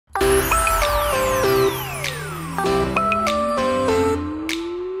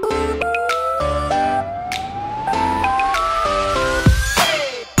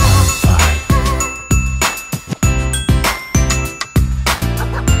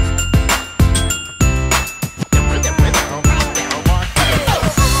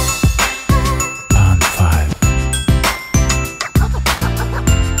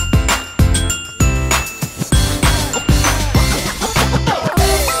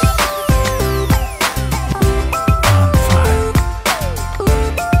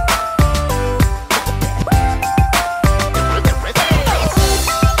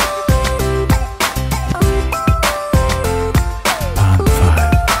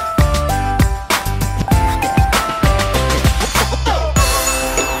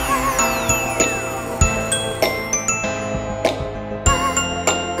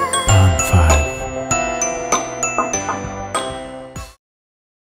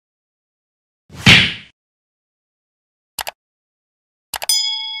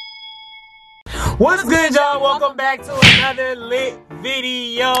What's good, y'all? Welcome back to another lit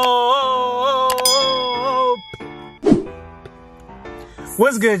video.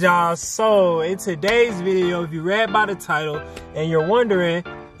 What's good, y'all? So in today's video, if you read by the title and you're wondering,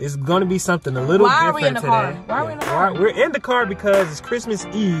 it's gonna be something a little different today. Why are we in the car? We're in the car because it's Christmas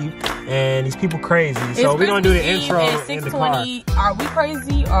Eve and these people crazy. So we're gonna do the intro in the car. Are we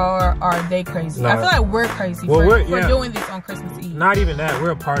crazy or are they crazy? No. I feel like we're crazy for doing this on Christmas Eve. Not even that.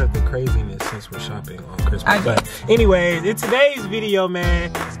 We're a part of the craziness since we're shopping on Christmas. But anyways, in today's video,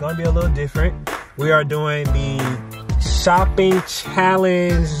 man, it's gonna be a little different. We are doing the shopping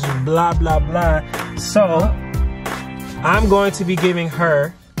challenge, blah blah blah. So I'm going to be giving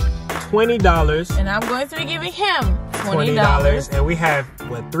her $20 and I'm going to be giving him $20 and we have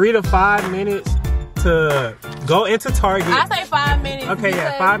what, 3 to 5 minutes to go into Target. I say 5 minutes. Okay,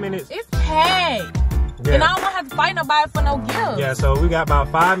 yeah, 5 minutes. It's paid. Yeah. And I don't want to have to fight nobody for no gift. Yeah, so we got about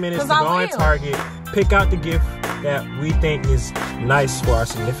 5 minutes to go in Target, pick out the gift that we think is nice for our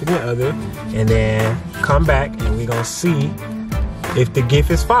significant other, and then come back and we're gonna see if the gift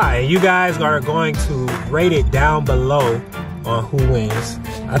is fire. You guys are going to rate it down below on who wins.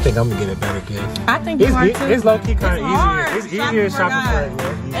 I think I'm gonna get a better gift. I think you are too. It's low-key kind of easier. It's easier shopping for it.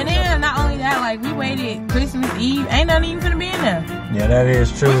 And then not only that, like we waited Christmas Eve, ain't nothing even gonna be in there. Yeah, that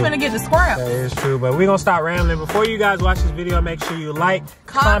is true. We finna get the scraps. That is true, but we're gonna stop rambling. Before you guys watch this video, make sure you like,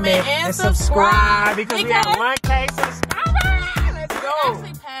 comment, and subscribe because we have 1K subscribers. Let's go. We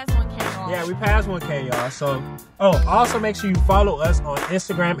actually passed 1K, y'all. Yeah, we passed 1K, y'all. So, also make sure you follow us on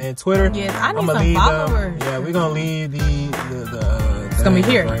Instagram and Twitter. Yes, I need some followers. Yeah, we're gonna leave the it's gonna be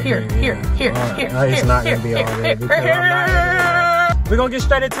here. It's not gonna be all there because I'm not here. We're gonna get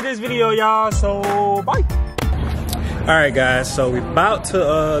straight into this video, y'all. So, bye. All right, guys. So we about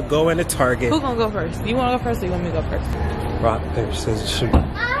to go into Target. Who's gonna go first? You wanna go first, or you want me to go first? Rock, paper, scissors, shoot. All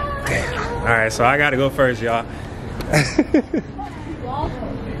right, so I gotta go first, y'all.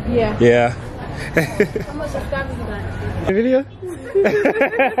 Yeah. Yeah. How much subscribers you got? The video?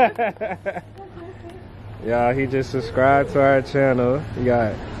 Y'all, he just subscribed to our channel. You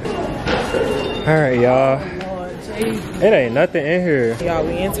got. All right, y'all. It ain't nothing in here. Y'all,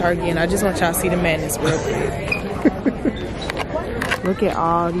 we in Target, and I just want y'all to see the madness real quick. Look at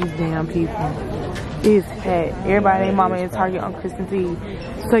all these damn people. It's packed. Everybody and mama in Target on Christmas Eve.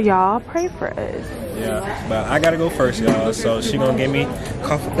 So y'all pray for us. Yeah, but I gotta go first, y'all. So she gonna give me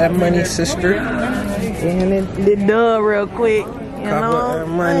cough up that money, sister. And the dub real quick. You cough know? up that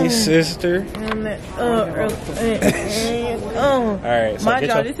money, sister. And Alright, so mind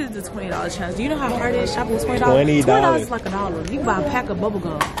y'all, this is the $20 challenge. Do you know how hard it is shopping with $20? $20 is like $1. You can buy a pack of bubble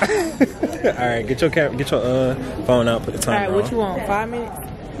gum. Alright, get your phone out, put the timer on. Alright, what you want? 5 minutes?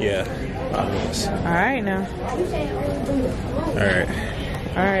 Yeah, 5 minutes. Alright now.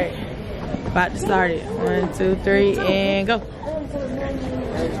 Alright. About to start it. 1, 2, 3, and go.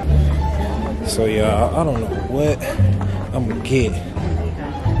 So y'all, I don't know what I'm gonna get.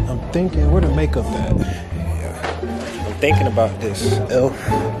 I'm thinking, where the makeup at? Yeah. I'm thinking about this ELF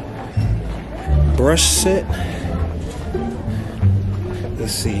brush set.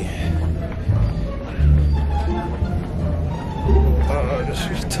 Let's see. Oh, this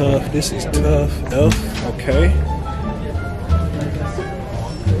is tough. This is tough. ELF, okay.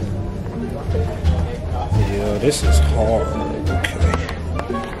 Yeah, this is hard. Okay.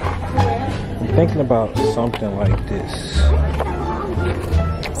 I'm thinking about something like this.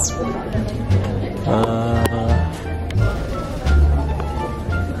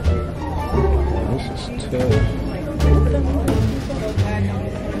 This is tough.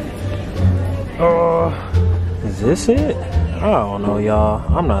 Is this it? I don't know, y'all.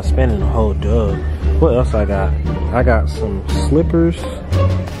 I'm not spending the whole dub. What else I got? I got some slippers.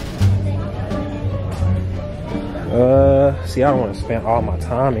 See, I don't want to spend all my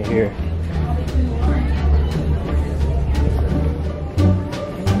time in here.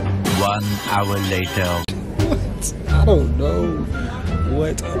 One hour later. What? I don't know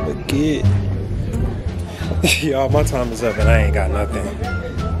what I'm gonna get. Y'all, my time is up and I ain't got nothing.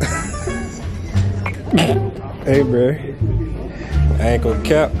 Hey, bro. I ain't gonna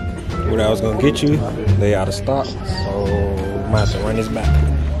cap. What I was gonna get you, they out of stock. So, I might have to run this back.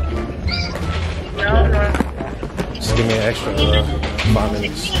 Just give me an extra 5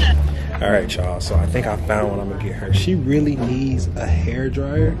 minutes. Alright, y'all. So I think I found what I'm gonna get her. She really needs a hair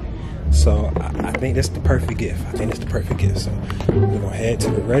dryer. So I think that's the perfect gift. So we're gonna head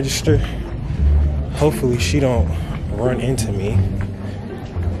to the register. Hopefully she don't run into me.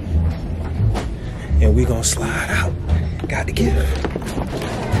 And we gonna slide out. Got the gift.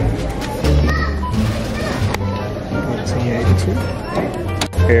 1082.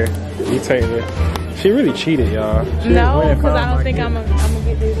 Here, you take it. She really cheated, y'all. No, because I don't think I'm gonna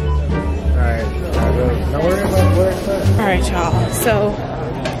get this. Alright, don't worry about it. Alright, y'all. So,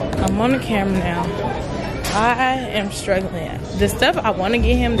 I'm on the camera now. I am struggling. The stuff I want to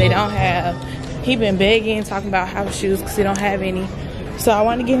get him, they don't have. He been begging, talking about house shoes because they don't have any. So I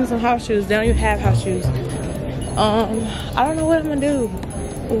want to get him some house shoes. They don't even have house shoes. I don't know what I'm gonna do.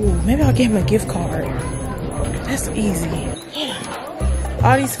 Ooh, maybe I'll give him a gift card. That's easy. Yeah.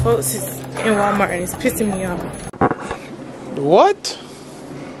 All these folks is in Walmart and it's pissing me off. What?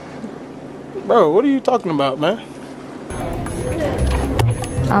 Bro, what are you talking about, man?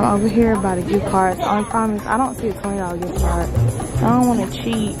 I'm over here about a gift card. I promise I don't see a $20 gift card. I don't want to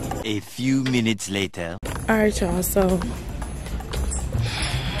cheat. A few minutes later. Alright, y'all, so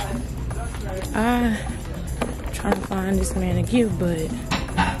I'm trying to find this man a gift, but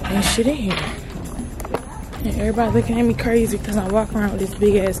ain't shit in here. And everybody looking at me crazy because I walk around with this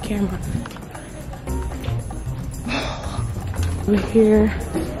big ass camera. We're here.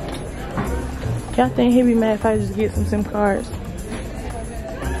 Y'all think he'd be mad if I just get some SIM cards?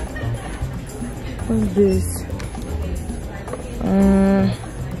 What's this?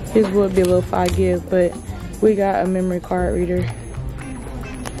 This would be a little $5 gift, but we got a memory card reader.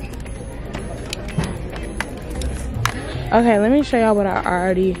 Okay, let me show y'all what I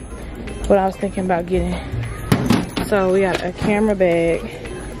was thinking about getting. So we got a camera bag,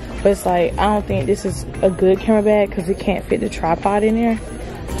 but it's like, I don't think this is a good camera bag because it can't fit the tripod in there.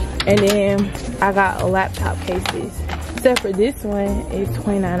 And then I got a laptop cases. Except for this one, it's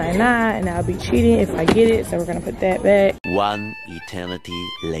 $29.99, and I'll be cheating if I get it, so we're gonna put that back. One eternity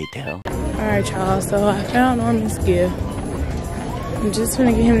later. Alright, y'all, so I found Norman's gift. I'm just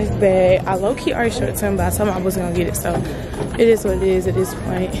gonna get him this bag. I low-key already showed it to him, but I told him I wasn't gonna get it, so it is what it is at this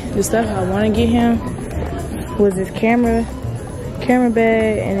point. The stuff I wanna get him was this camera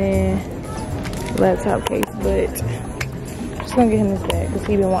bag, and then laptop case, but I'm just gonna get him this bag, because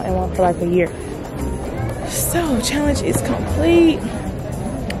he's been wanting one for like a year. So, challenge is complete.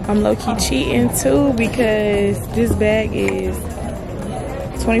 I'm low-key cheating too because this bag is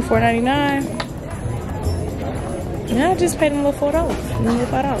 $24.99. And I just paid him a little $4, a little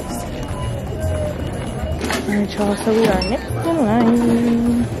 $5. Alright, y'all, so we are next in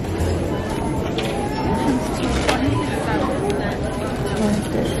line.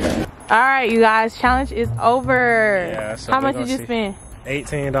 Alright, you guys, challenge is over. Yeah, so how much did you spend?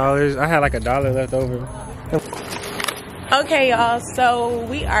 $18. I had like $1 left over. Okay, y'all, so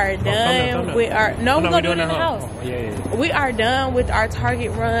we are done with our, we're gonna do it in the house. Oh, yeah. We are done with our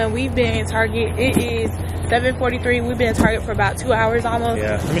Target run. We've been in Target, it is 7:43. We've been in Target for about 2 hours almost.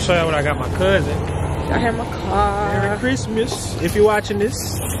 Yeah, let me show you what I got my cousin. I have my car. Merry Christmas, if you're watching this.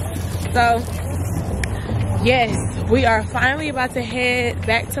 So, yes, we are finally about to head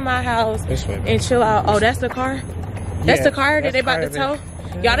back to my house and chill out. Oh, that's the car? That's the car that they about to tow?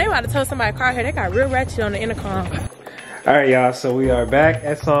 Y'all, they about to tow somebody's car here. They got real ratchet on the intercom. Alright, y'all, so we are back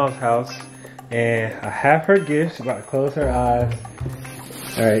at Psalm's house. And I have her gift. She's about to close her eyes.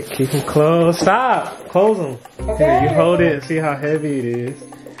 Alright, keep them closed. Stop! Close them. Okay. Here, you hold it and see how heavy it is.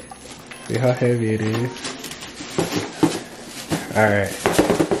 See how heavy it is. Alright.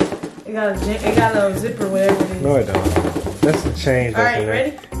 It got a little zipper, whatever it is. No, it don't. That's the chain. Alright,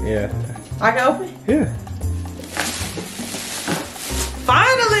 ready? Yeah. I can open? Yeah.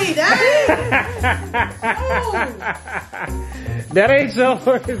 Finally, dang! That ain't yours.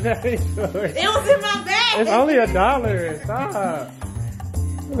 That ain't yours. It was in my bag. It's only $1. Stop.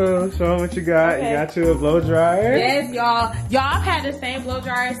 Oh, show them what you got. Okay. You got you a blow dryer. Yes, y'all. Y'all, I've had the same blow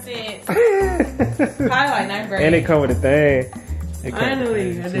dryer since probably like 9th grade. And it come with a thing.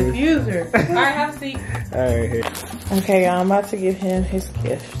 Finally, a diffuser. All right, have a seat. All right, here. Okay, y'all, I'm about to give him his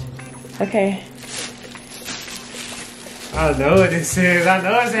gift. Okay. I know what this is. I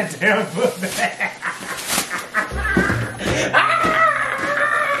know it's that damn book bag.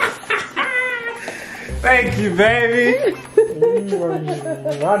 Thank you, baby.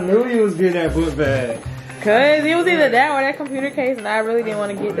 I knew you was getting that book bag. Cause it was either that or that computer case, and I really didn't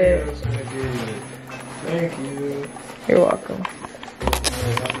want to get that. Thank you. You're welcome.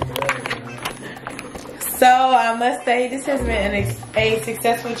 So I must say this has been a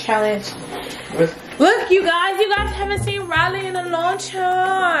successful challenge. Look, you guys haven't seen Riley in a long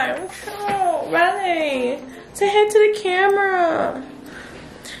time. Oh, Riley, say hey to the camera.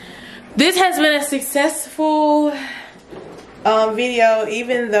 This has been a successful video,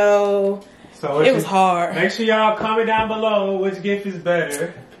 even though it was hard. Make sure y'all comment down below which gift is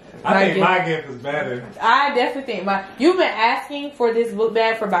better. I think my gift is better. I definitely think you've been asking for this book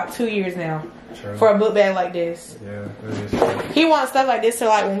bag for about 2 years now. True. For a book bag like this. Yeah, that is true. He wants stuff like this so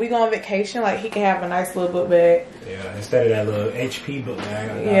like when we go on vacation, like he can have a nice little book bag. Yeah, instead of that little HP book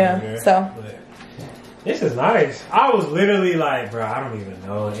bag. Yeah, so. But this is nice. I was literally like, bro, I don't even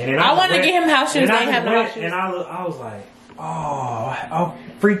know. And then I wanted to get him house shoes. They ain't have no house shoes. And I was like, oh,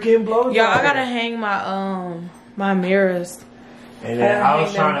 freaking blow. Y'all, I gotta hang my my mirrors. And then I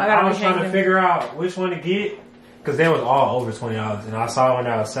was trying to figure out which one to get. Because they was all over $20. And I saw one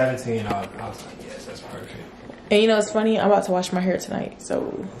that was $17. I was like, yes, that's perfect. And you know what's funny? I'm about to wash my hair tonight.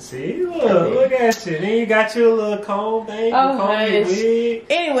 So see, look at you. Then you got you a little comb thing. Oh, comb your wig.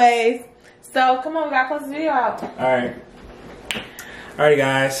 Anyways, so come on, we gotta close the video out. Alright. Alright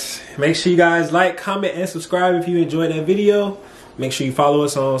guys. Make sure you guys like, comment, and subscribe if you enjoyed that video. Make sure you follow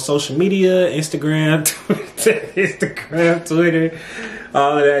us on social media, Instagram, Twitter,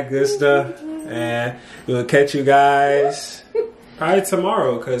 all of that good stuff. And we'll catch you guys probably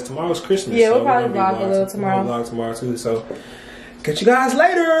tomorrow, because tomorrow's Christmas. Yeah, we'll probably vlog a little tomorrow. We'll vlog tomorrow too. So catch you guys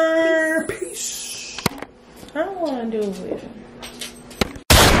later. Peace. I don't want to do it.